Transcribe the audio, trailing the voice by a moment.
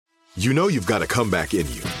You know you've got a comeback in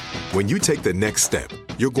you. When you take the next step,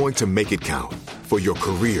 you're going to make it count for your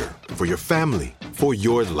career, for your family, for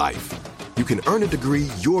your life. You can earn a degree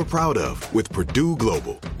you're proud of with Purdue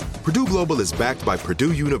Global. Purdue Global is backed by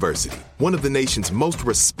Purdue University, one of the nation's most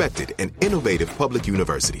respected and innovative public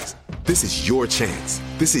universities. This is your chance.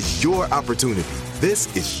 This is your opportunity.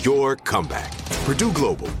 This is your comeback. Purdue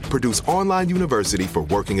Global, Purdue's online university for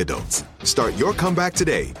working adults. Start your comeback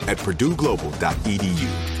today at purdueglobal.edu.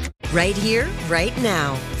 Right here, right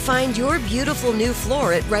now. Find your beautiful new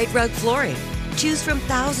floor at Right Rug Flooring. Choose from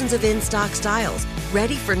thousands of in-stock styles,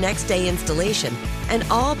 ready for next day installation, and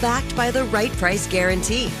all backed by the right price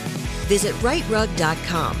guarantee. Visit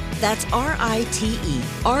rightrug.com. That's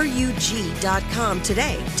RITERUG.com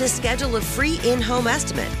today to schedule a free in-home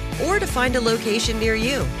estimate or to find a location near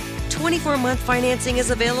you. 24-month financing is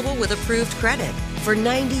available with approved credit. For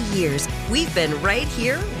 90 years, we've been right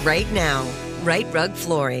here, right now. Right Rug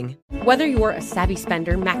Flooring. Whether you're a savvy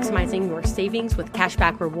spender maximizing your savings with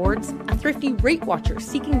cashback rewards, a thrifty rate watcher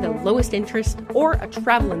seeking the lowest interest, or a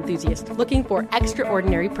travel enthusiast looking for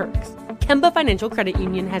extraordinary perks, Kemba Financial Credit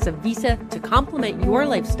Union has a visa to complement your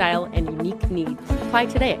lifestyle and unique needs. Apply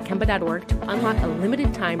today at Kemba.org to unlock a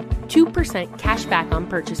limited time 2% cash back on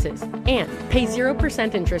purchases and pay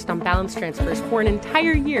 0% interest on balance transfers for an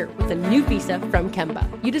entire year with a new visa from Kemba.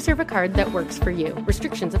 You deserve a card that works for you.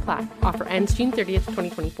 Restrictions apply. Offer ends June 30th,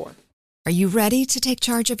 2024. Are you ready to take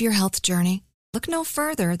charge of your health journey? Look no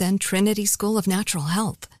further than Trinity School of Natural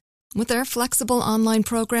Health. With their flexible online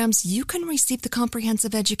programs, you can receive the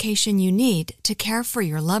comprehensive education you need to care for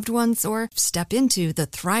your loved ones or step into the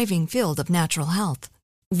thriving field of natural health.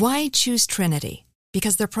 Why choose Trinity?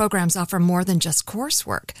 Because their programs offer more than just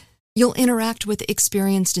coursework. You'll interact with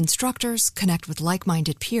experienced instructors, connect with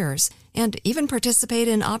like-minded peers, and even participate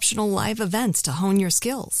in optional live events to hone your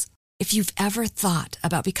skills. If you've ever thought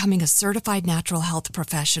about becoming a certified natural health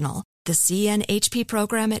professional, the CNHP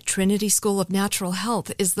program at Trinity School of Natural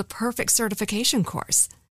Health is the perfect certification course.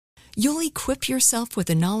 You'll equip yourself with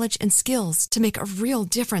the knowledge and skills to make a real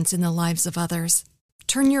difference in the lives of others.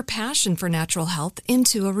 Turn your passion for natural health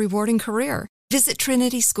into a rewarding career. Visit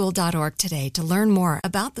trinityschool.org today to learn more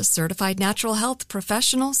about the Certified Natural Health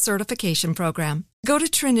Professional Certification Program. Go to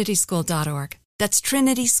trinityschool.org. That's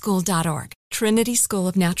trinityschool.org. Trinity School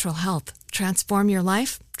of Natural Health. Transform your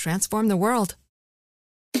life, transform the world.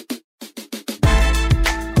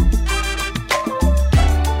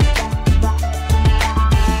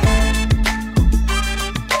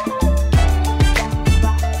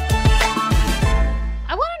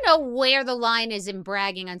 Where the line is in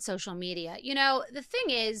bragging on social media. You know, the thing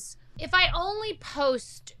is, if I only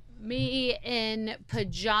post me in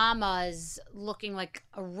pajamas looking like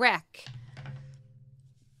a wreck,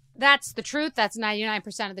 that's the truth. That's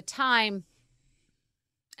 99% of the time.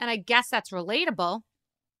 And I guess that's relatable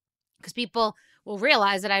because people will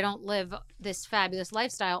realize that I don't live this fabulous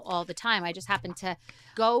lifestyle all the time. I just happen to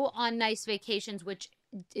go on nice vacations, which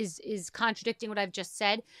is contradicting what I've just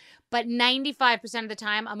said. But 95% of the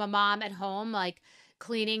time, I'm a mom at home, like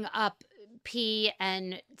cleaning up pee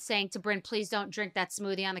and saying to Bryn, please don't drink that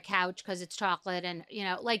smoothie on the couch because it's chocolate, and, you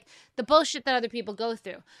know, like the bullshit that other people go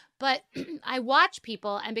through. But I watch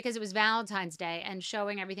people, and because it was Valentine's Day and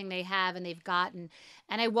showing everything they have and they've gotten,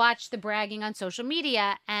 and I watch the bragging on social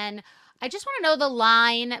media, and I just want to know the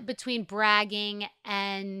line between bragging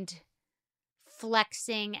and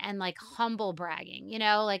flexing and like humble bragging, you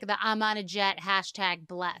know, like the I'm on a jet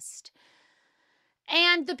 #blessed.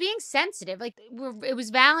 And the being sensitive, like it was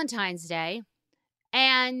Valentine's Day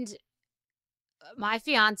and my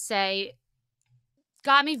fiance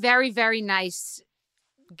got me very, very nice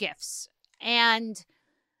gifts, and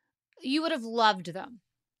you would have loved them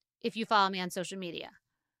if you follow me on social media.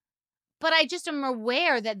 But I just am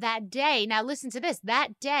aware that day, now listen to this,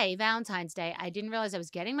 that day, Valentine's Day, I didn't realize I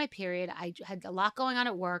was getting my period. I had a lot going on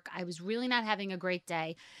at work. I was really not having a great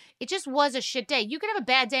day. It just was a shit day. You could have a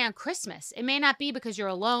bad day on Christmas. It may not be because you're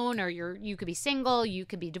alone, or you could be single, you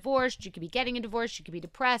could be divorced, you could be getting a divorce, you could be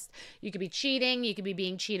depressed, you could be cheating, you could be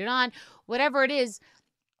being cheated on, whatever it is.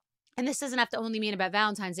 And this doesn't have to only mean about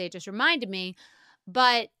Valentine's Day, it just reminded me,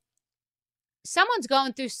 but someone's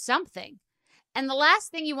going through something. And the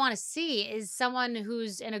last thing you want to see is someone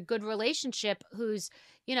who's in a good relationship, who's,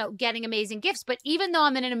 you know, getting amazing gifts. But even though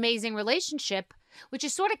I'm in an amazing relationship, which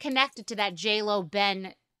is sort of connected to that J-Lo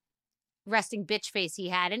Ben resting bitch face he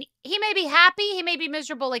had. And he may be happy, he may be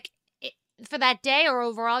miserable, like for that day or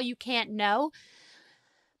overall, you can't know.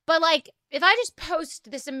 But like, if I just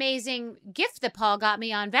post this amazing gift that Paul got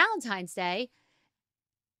me on Valentine's Day,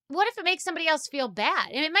 what if it makes somebody else feel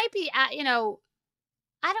bad? And it might be, you know,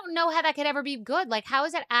 I don't know how that could ever be good. Like, how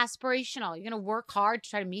is that aspirational? You're going to work hard to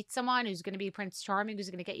try to meet someone who's going to be Prince Charming, who's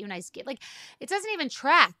going to get you a nice gift. Like, it doesn't even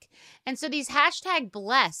track. And so these hashtag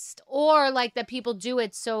blessed, or like that people do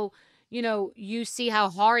it so, you see how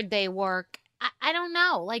hard they work. I don't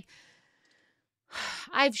know. Like,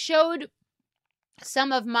 I've showed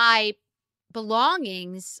some of my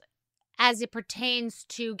belongings as it pertains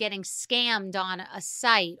to getting scammed on a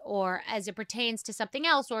site, or as it pertains to something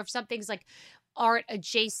else, or if something's like art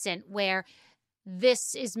adjacent where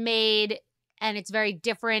this is made and it's very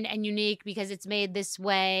different and unique because it's made this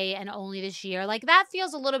way and only this year. Like, that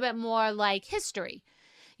feels a little bit more like history.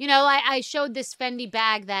 I showed this Fendi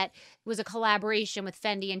bag that was a collaboration with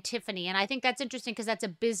Fendi and Tiffany. And I think that's interesting because that's a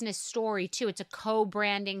business story too. It's a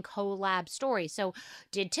co-branding, collab story. So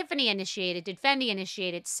did Tiffany initiate it? Did Fendi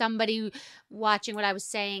initiate it? Somebody watching what I was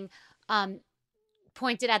saying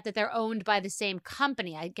pointed out that they're owned by the same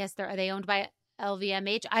company. I guess are they owned by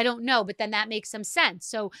LVMH? I don't know, but then that makes some sense.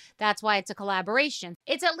 So that's why it's a collaboration.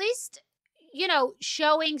 It's at least,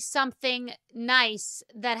 showing something nice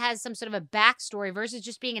that has some sort of a backstory versus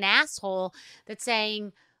just being an asshole that's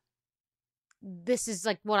saying, this is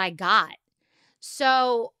like what I got.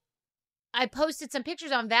 So I posted some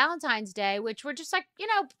pictures on Valentine's Day, which were just like,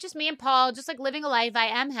 just me and Paul, just like living a life. I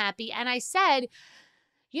am happy. And I said,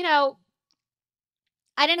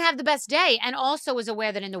 I didn't have the best day, and also was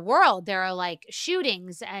aware that in the world there are like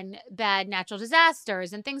shootings and bad natural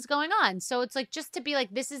disasters and things going on. So it's like, just to be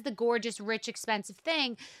like, this is the gorgeous, rich, expensive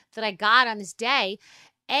thing that I got on this day.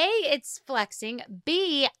 A, it's flexing.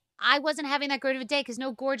 B, I wasn't having that great of a day because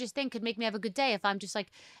no gorgeous thing could make me have a good day if I'm just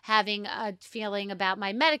like having a feeling about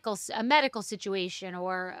my medical situation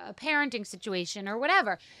or a parenting situation or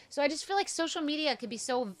whatever. So I just feel like social media could be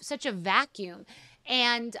such a vacuum.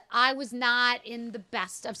 And I was not in the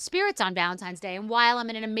best of spirits on Valentine's Day. And while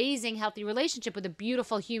I'm in an amazing, healthy relationship with a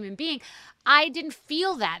beautiful human being, I didn't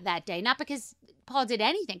feel that day. Not because Paul did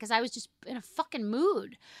anything, because I was just in a fucking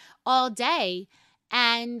mood all day.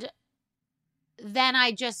 And then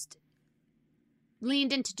I just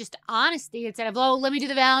leaned into just honesty instead of, let me do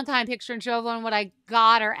the Valentine picture and show everyone what I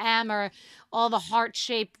got or am, or all the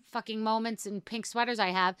heart-shaped fucking moments and pink sweaters I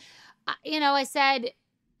have. I said,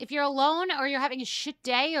 if you're alone or you're having a shit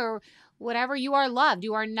day or whatever, you are loved.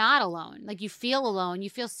 You are not alone. Like, you feel alone, you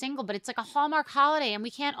feel single, but it's like a Hallmark holiday and we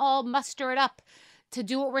can't all muster it up to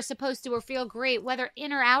do what we're supposed to or feel great, whether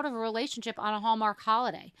in or out of a relationship on a Hallmark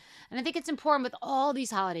holiday. And I think it's important with all these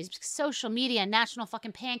holidays, because social media, National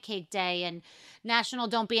fucking Pancake Day and National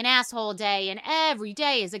Don't Be an Asshole Day, and every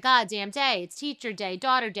day is a goddamn day. It's Teacher Day,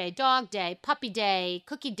 Daughter Day, Dog Day, Puppy Day,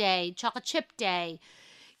 Cookie Day, Chocolate Chip Day,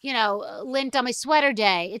 lint on my sweater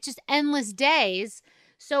day. It's just endless days.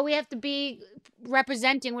 So we have to be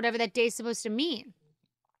representing whatever that day is supposed to mean.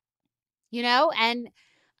 And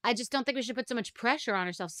I just don't think we should put so much pressure on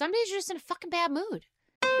ourselves. Some days you're just in a fucking bad mood.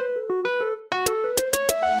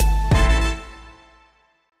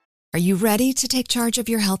 Are you ready to take charge of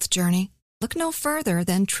your health journey? Look no further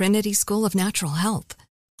than Trinity School of Natural Health.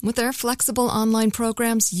 With their flexible online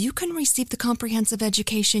programs, you can receive the comprehensive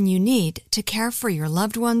education you need to care for your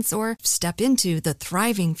loved ones or step into the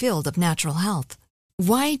thriving field of natural health.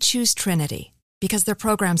 Why choose Trinity? Because their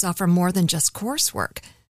programs offer more than just coursework.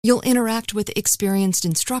 You'll interact with experienced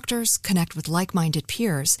instructors, connect with like-minded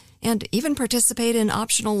peers, and even participate in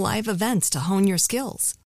optional live events to hone your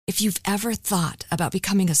skills. If you've ever thought about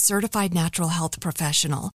becoming a certified natural health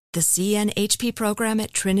professional, the CNHP program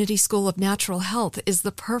at Trinity School of Natural Health is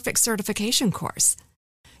the perfect certification course.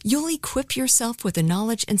 You'll equip yourself with the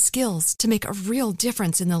knowledge and skills to make a real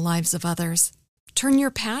difference in the lives of others. Turn your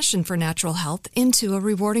passion for natural health into a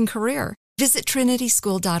rewarding career. Visit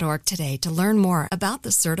trinityschool.org today to learn more about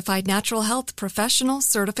the Certified Natural Health Professional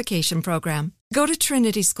Certification Program. Go to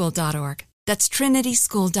trinityschool.org. That's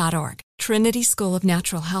trinityschool.org. Trinity School of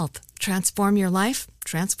Natural Health. Transform your life,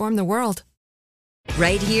 transform the world.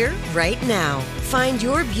 Right here, right now. Find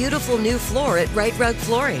your beautiful new floor at Right Rug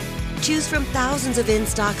Flooring. Choose from thousands of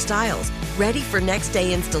in-stock styles, ready for next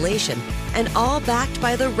day installation, and all backed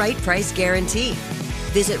by the right price guarantee.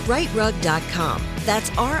 Visit rightrug.com.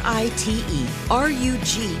 That's RITERUG.com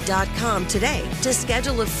today to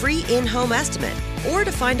schedule a free in-home estimate or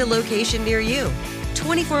to find a location near you.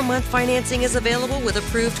 24-month financing is available with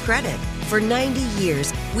approved credit. For 90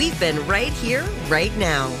 years, we've been right here, right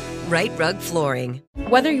now. Right Rug Flooring.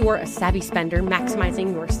 Whether you're a savvy spender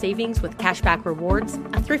maximizing your savings with cashback rewards,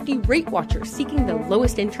 a thrifty rate watcher seeking the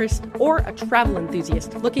lowest interest, or a travel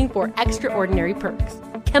enthusiast looking for extraordinary perks,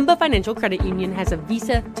 Kemba Financial Credit Union has a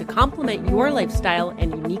visa to complement your lifestyle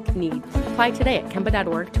and unique needs. Apply today at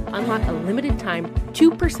Kemba.org to unlock a limited time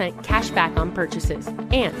 2% cash back on purchases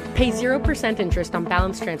and pay 0% interest on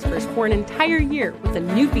balance transfers for an entire year with a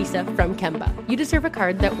new visa from Kemba. You deserve a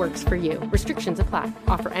card that works for you. Restrictions apply.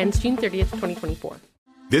 Offer ends June 30th, 2024.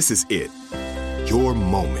 This is it. Your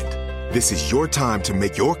moment. This is your time to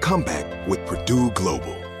make your comeback with Purdue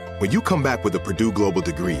Global. When you come back with a Purdue Global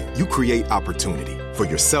degree, you create opportunity for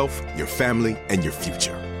yourself, your family, and your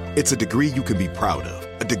future. It's a degree you can be proud of,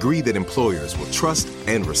 a degree that employers will trust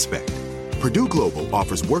and respect. Purdue Global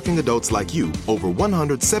offers working adults like you over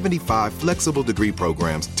 175 flexible degree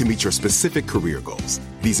programs to meet your specific career goals.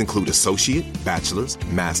 These include associate, bachelor's,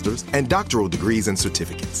 master's, and doctoral degrees and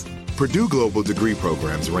certificates. Purdue Global degree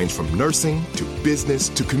programs range from nursing to business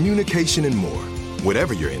to communication and more.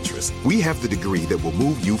 Whatever your interest, we have the degree that will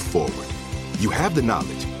move you forward. You have the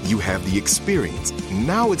knowledge, you have the experience.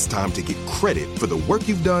 Now it's time to get credit for the work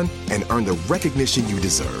you've done and earn the recognition you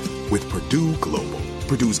deserve with Purdue Global,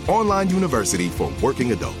 Purdue's online university for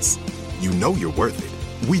working adults. You know you're worth it.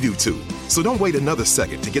 We do too. So don't wait another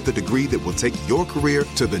second to get the degree that will take your career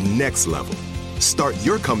to the next level. Start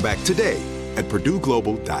your comeback today at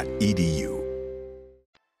purdueglobal.edu.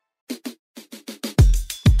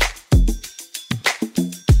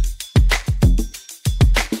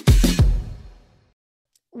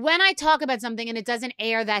 When I talk about something and it doesn't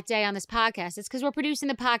air that day on this podcast, it's because we're producing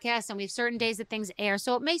the podcast and we have certain days that things air.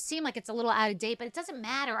 So it may seem like it's a little out of date, but it doesn't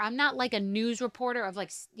matter. I'm not like a news reporter of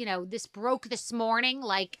like, this broke this morning,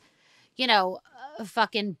 like, a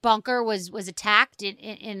fucking bunker was attacked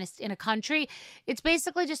in a country. It's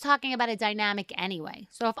basically just talking about a dynamic anyway.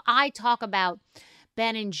 So if I talk about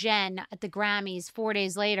Ben and Jen at the Grammys 4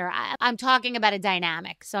 days later, I'm talking about a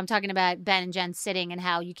dynamic. So I'm talking about Ben and Jen sitting and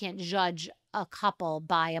how you can't judge a couple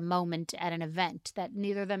by a moment at an event that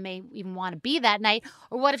neither of them may even want to be that night.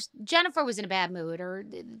 Or what if Jennifer was in a bad mood, or,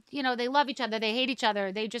 they love each other, they hate each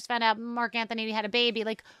other, they just found out Mark Anthony had a baby.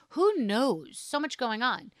 Like, who knows? So much going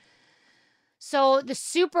on. So the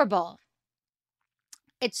Super Bowl,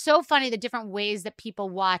 it's so funny the different ways that people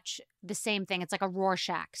watch the same thing. It's like a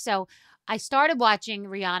Rorschach. So I started watching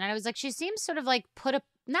Rihanna and I was like, she seems sort of like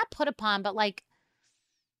not put upon, but like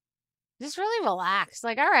just really relaxed.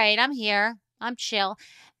 Like, all right, I'm here. I'm chill.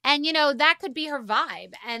 And, that could be her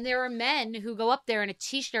vibe. And there are men who go up there in a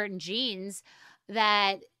t-shirt and jeans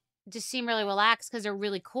that just seem really relaxed because they're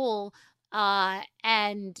really cool.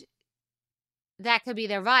 And that could be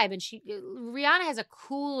their vibe. And Rihanna has a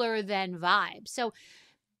cooler than vibe. So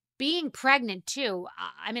being pregnant too,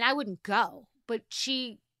 I mean, I wouldn't go, but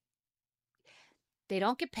they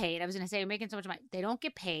don't get paid. I was going to say, you're making so much money. They don't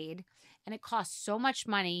get paid and it costs so much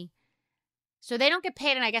money. So they don't get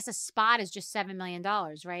paid. And I guess a spot is just $7 million,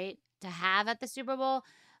 right? To have at the Super Bowl.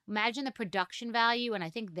 Imagine the production value. And I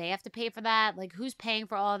think they have to pay for that. Like, who's paying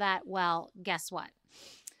for all that? Well, guess what?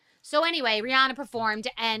 So anyway, Rihanna performed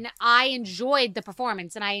and I enjoyed the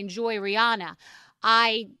performance and I enjoy Rihanna.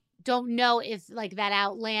 I don't know if like that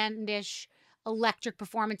outlandish electric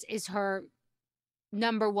performance is her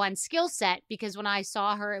number one skill set, because when I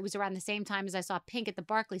saw her, it was around the same time as I saw Pink at the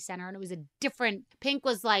Barclays Center, and it was a different, Pink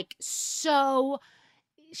was like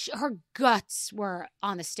her guts were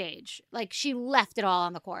on the stage. Like, she left it all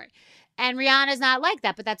on the court. And Rihanna's not like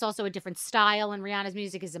that, but that's also a different style, and Rihanna's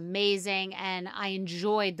music is amazing, and I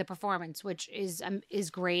enjoyed the performance, which is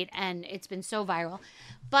great, and it's been so viral.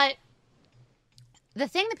 But the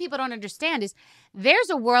thing that people don't understand is there's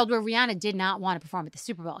a world where Rihanna did not want to perform at the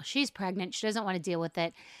Super Bowl. She's pregnant. She doesn't want to deal with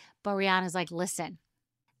it. But Rihanna's like, listen,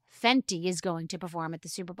 Fenty is going to perform at the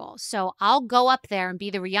Super Bowl. So I'll go up there and be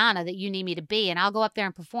the Rihanna that you need me to be, and I'll go up there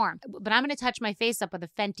and perform. But I'm going to touch my face up with a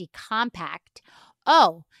Fenty compact.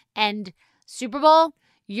 Oh, and Super Bowl,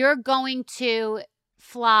 you're going to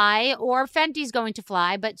fly, or Fenty's going to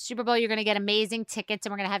fly, but Super Bowl, you're going to get amazing tickets,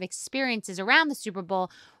 and we're going to have experiences around the Super Bowl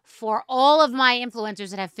for all of my influencers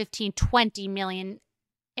that have 15, 20 million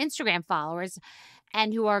Instagram followers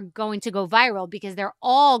and who are going to go viral, because they're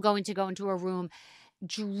all going to go into a room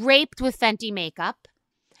draped with Fenty makeup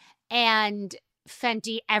and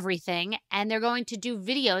Fenty everything, and they're going to do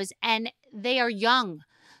videos, and they are young.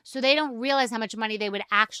 So they don't realize how much money they would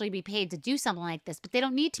actually be paid to do something like this, but they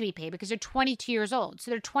don't need to be paid because they're 22 years old. So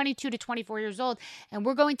they're 22 to 24 years old, and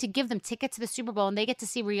we're going to give them tickets to the Super Bowl, and they get to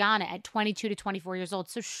see Rihanna at 22 to 24 years old.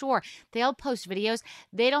 So sure, they'll post videos.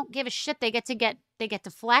 They don't give a shit. They get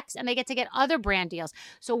to flex, and they get to get other brand deals.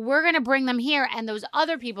 So we're going to bring them here, and those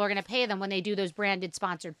other people are going to pay them when they do those branded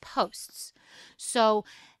sponsored posts. So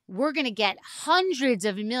we're going to get hundreds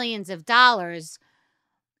of millions of dollars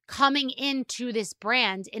coming into this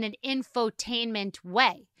brand in an infotainment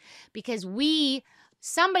way, because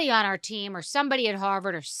somebody on our team or somebody at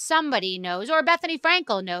Harvard or somebody knows, or Bethany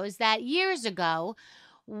Frankel knows, that years ago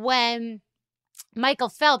when Michael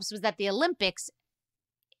Phelps was at the Olympics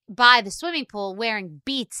by the swimming pool wearing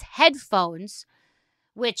Beats headphones,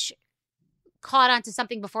 which caught on to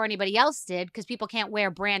something before anybody else did because people can't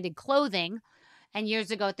wear branded clothing. And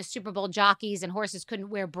years ago at the Super Bowl, jockeys and horses couldn't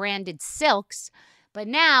wear branded silks. But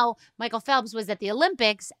now Michael Phelps was at the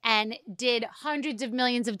Olympics and did hundreds of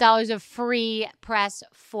millions of dollars of free press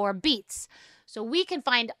for Beats. So we can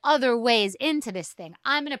find other ways into this thing.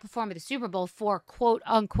 I'm going to perform at the Super Bowl for quote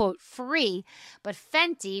unquote free, but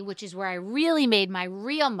Fenty, which is where I really made my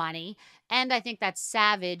real money, and I think that's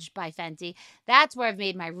Savage by Fenty, that's where I've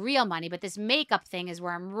made my real money. But this makeup thing is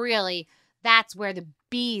where that's where the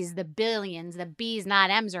B's, the billions, the B's, not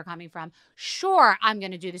M's, are coming from. Sure, I'm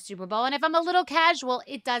going to do the Super Bowl. And if I'm a little casual,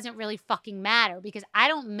 it doesn't really fucking matter because I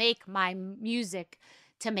don't make my music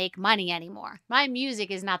to make money anymore. My music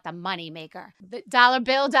is not the money maker. The dollar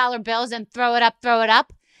bills and throw it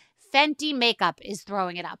up. Fenty makeup is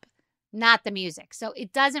throwing it up, not the music. So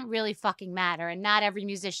it doesn't really fucking matter. And not every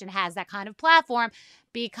musician has that kind of platform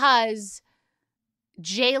because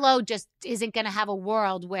J-Lo just isn't going to have a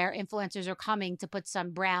world where influencers are coming to put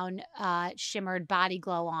some brown shimmered body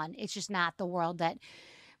glow on. It's just not the world that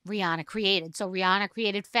Rihanna created. So Rihanna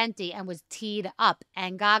created Fenty and was teed up.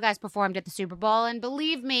 And Gaga's performed at the Super Bowl. And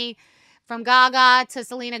believe me, from Gaga to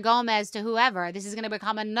Selena Gomez to whoever, this is going to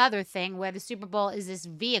become another thing where the Super Bowl is this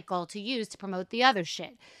vehicle to use to promote the other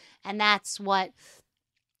shit. And that's why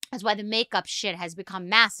the makeup shit has become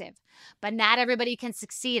massive. But not everybody can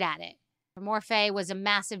succeed at it. Morphe was a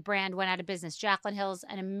massive brand, went out of business. Jaclyn Hill's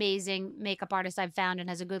an amazing makeup artist I've found and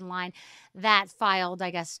has a good line. That filed,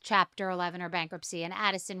 I guess, Chapter 11 or bankruptcy. And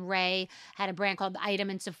Addison Rae had a brand called Item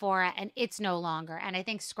in Sephora, and it's no longer. And I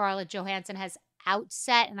think Scarlett Johansson has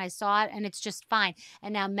Outset, and I saw it, and it's just fine.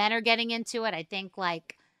 And now men are getting into it. I think,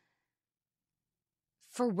 like,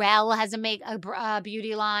 Pharrell has a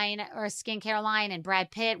beauty line or a skincare line, and Brad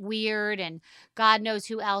Pitt, weird, and God knows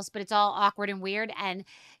who else, but it's all awkward and weird. And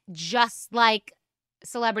just like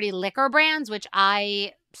celebrity liquor brands, which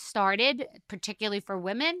I started particularly for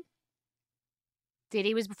women.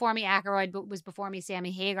 Diddy was before me, Aykroyd was before me,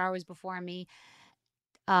 Sammy Hagar was before me,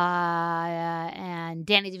 and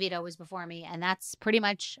Danny DeVito was before me, and that's pretty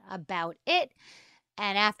much about it.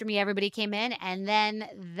 And after me, everybody came in, and then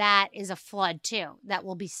that is a flood too that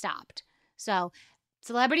will be stopped. So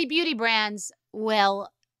celebrity beauty brands there'll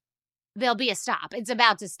be a stop. It's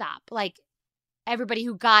about to stop. Like, everybody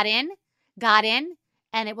who got in,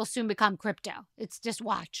 and it will soon become crypto. It's just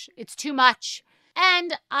watch. It's too much.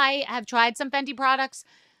 And I have tried some Fenty products.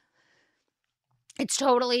 It's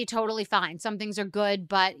totally, totally fine. Some things are good,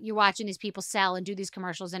 but you're watching these people sell and do these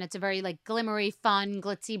commercials, and it's a very, like, glimmery, fun,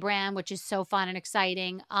 glitzy brand, which is so fun and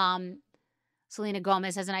exciting. Selena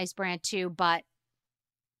Gomez has a nice brand too, but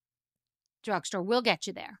drugstore will get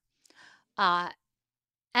you there.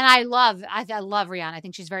 And I love Rihanna. I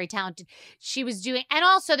think she's very talented. She was doing, and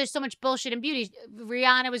also there's so much bullshit in beauty.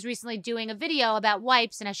 Rihanna was recently doing a video about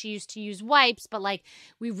wipes and how she used to use wipes, but like,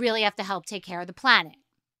 we really have to help take care of the planet.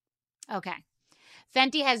 Okay.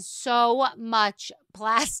 Fenty has so much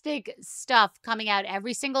plastic stuff coming out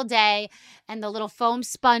every single day, and the little foam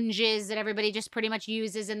sponges that everybody just pretty much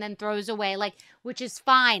uses and then throws away, like, which is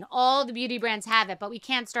fine. All the beauty brands have it, but we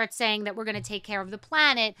can't start saying that we're going to take care of the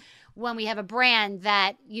planet when we have a brand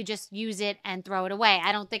that you just use it and throw it away.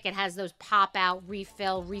 I don't think it has those pop-out,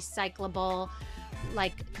 refill, recyclable,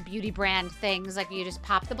 like, beauty brand things. Like, you just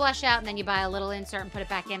pop the blush out and then you buy a little insert and put it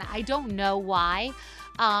back in. I don't know why.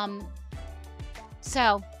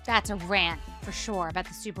 So that's a rant for sure about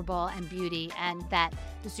the Super Bowl and beauty, and that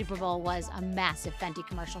the Super Bowl was a massive Fenty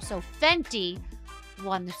commercial. So Fenty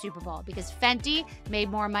won the Super Bowl because Fenty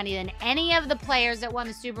made more money than any of the players that won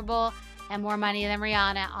the Super Bowl and more money than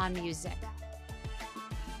Rihanna on music.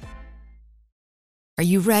 Are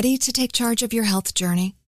you ready to take charge of your health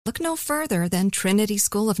journey? Look no further than Trinity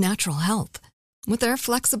School of Natural Health. With their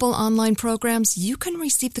flexible online programs, you can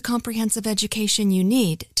receive the comprehensive education you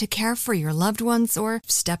need to care for your loved ones or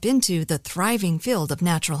step into the thriving field of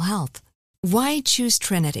natural health. Why choose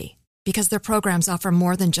Trinity? Because their programs offer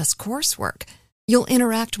more than just coursework. You'll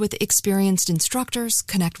interact with experienced instructors,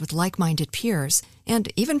 connect with like-minded peers,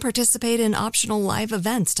 and even participate in optional live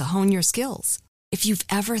events to hone your skills. If you've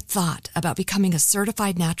ever thought about becoming a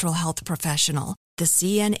certified natural health professional, the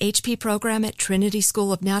CNHP program at Trinity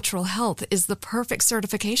School of Natural Health is the perfect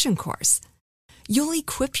certification course. You'll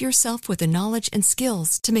equip yourself with the knowledge and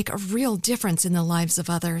skills to make a real difference in the lives of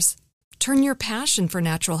others. Turn your passion for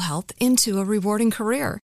natural health into a rewarding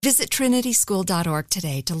career. Visit trinityschool.org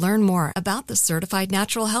today to learn more about the Certified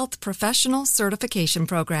Natural Health Professional Certification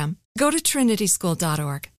Program. Go to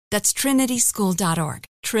trinityschool.org. That's trinityschool.org.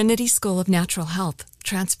 Trinity School of Natural Health.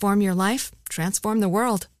 Transform your life, transform the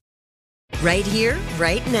world. Right here,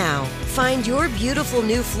 right now. Find your beautiful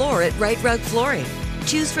new floor at Right Rug Flooring.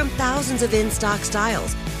 Choose from thousands of in-stock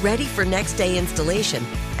styles, ready for next day installation,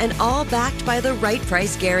 and all backed by the right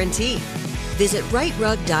price guarantee. Visit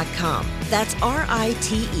rightrug.com. That's RITERUG.com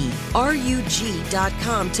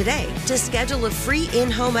today to schedule a free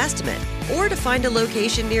in-home estimate or to find a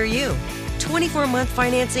location near you. 24-month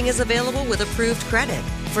financing is available with approved credit.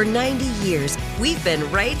 For 90 years, we've been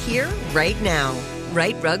right here, right now.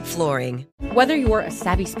 Right Rug Flooring. Whether you're a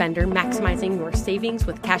savvy spender maximizing your savings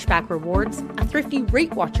with cashback rewards, a thrifty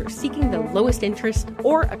rate watcher seeking the lowest interest,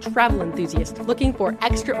 or a travel enthusiast looking for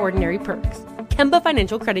extraordinary perks, Kemba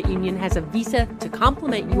Financial Credit Union has a visa to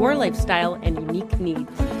complement your lifestyle and unique needs.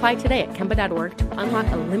 Apply today at Kemba.org to unlock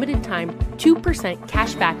a limited time 2%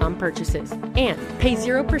 cash back on purchases and pay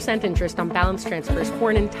 0% interest on balance transfers for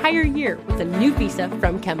an entire year with a new visa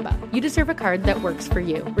from Kemba. You deserve a card that works for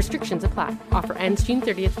you. Restrictions apply. Offer ends June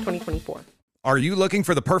 30th, 2024. Are you looking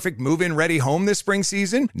for the perfect move-in ready home this spring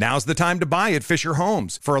season? Now's the time to buy at Fisher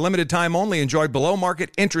Homes. For a limited time only, enjoy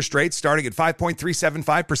below-market interest rates starting at 5.375%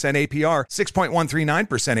 APR,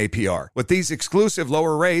 6.139% APR. With these exclusive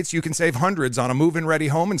lower rates, you can save hundreds on a move-in ready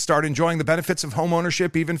home and start enjoying the benefits of home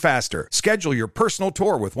ownership even faster. Schedule your personal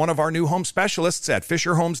tour with one of our new home specialists at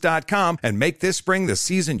FisherHomes.com and make this spring the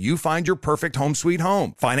season you find your perfect home sweet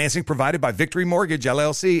home. Financing provided by Victory Mortgage,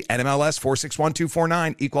 LLC, NMLS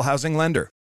 461249, Equal Housing Lender.